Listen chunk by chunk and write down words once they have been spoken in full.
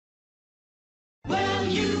Well,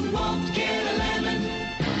 you won't get a lemon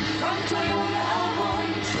from Toyota of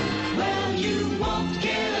Orange. Well, you won't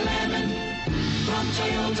get a lemon from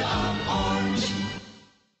Toyota of Orange.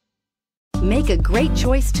 Make a great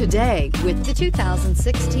choice today with the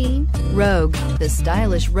 2016 Rogue. The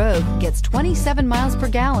stylish Rogue gets 27 miles per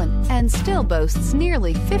gallon and still boasts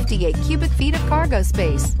nearly 58 cubic feet of cargo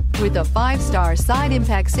space. With a 5-star side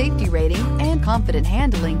impact safety rating and confident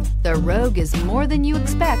handling, the Rogue is more than you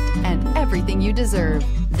expect and everything you deserve.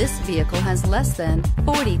 This vehicle has less than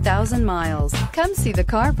 40,000 miles. Come see the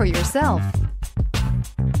car for yourself.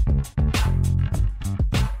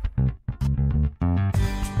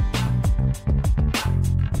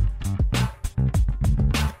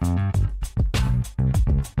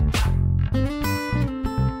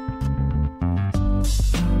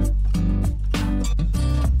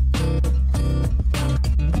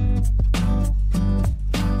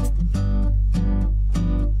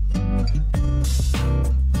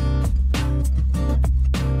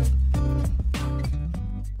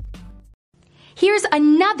 Here's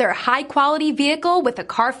another high-quality vehicle with a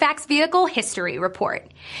Carfax Vehicle History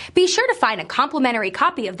Report. Be sure to find a complimentary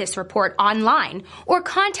copy of this report online or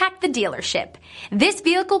contact the dealership. This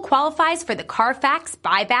vehicle qualifies for the Carfax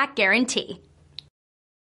Buyback Guarantee.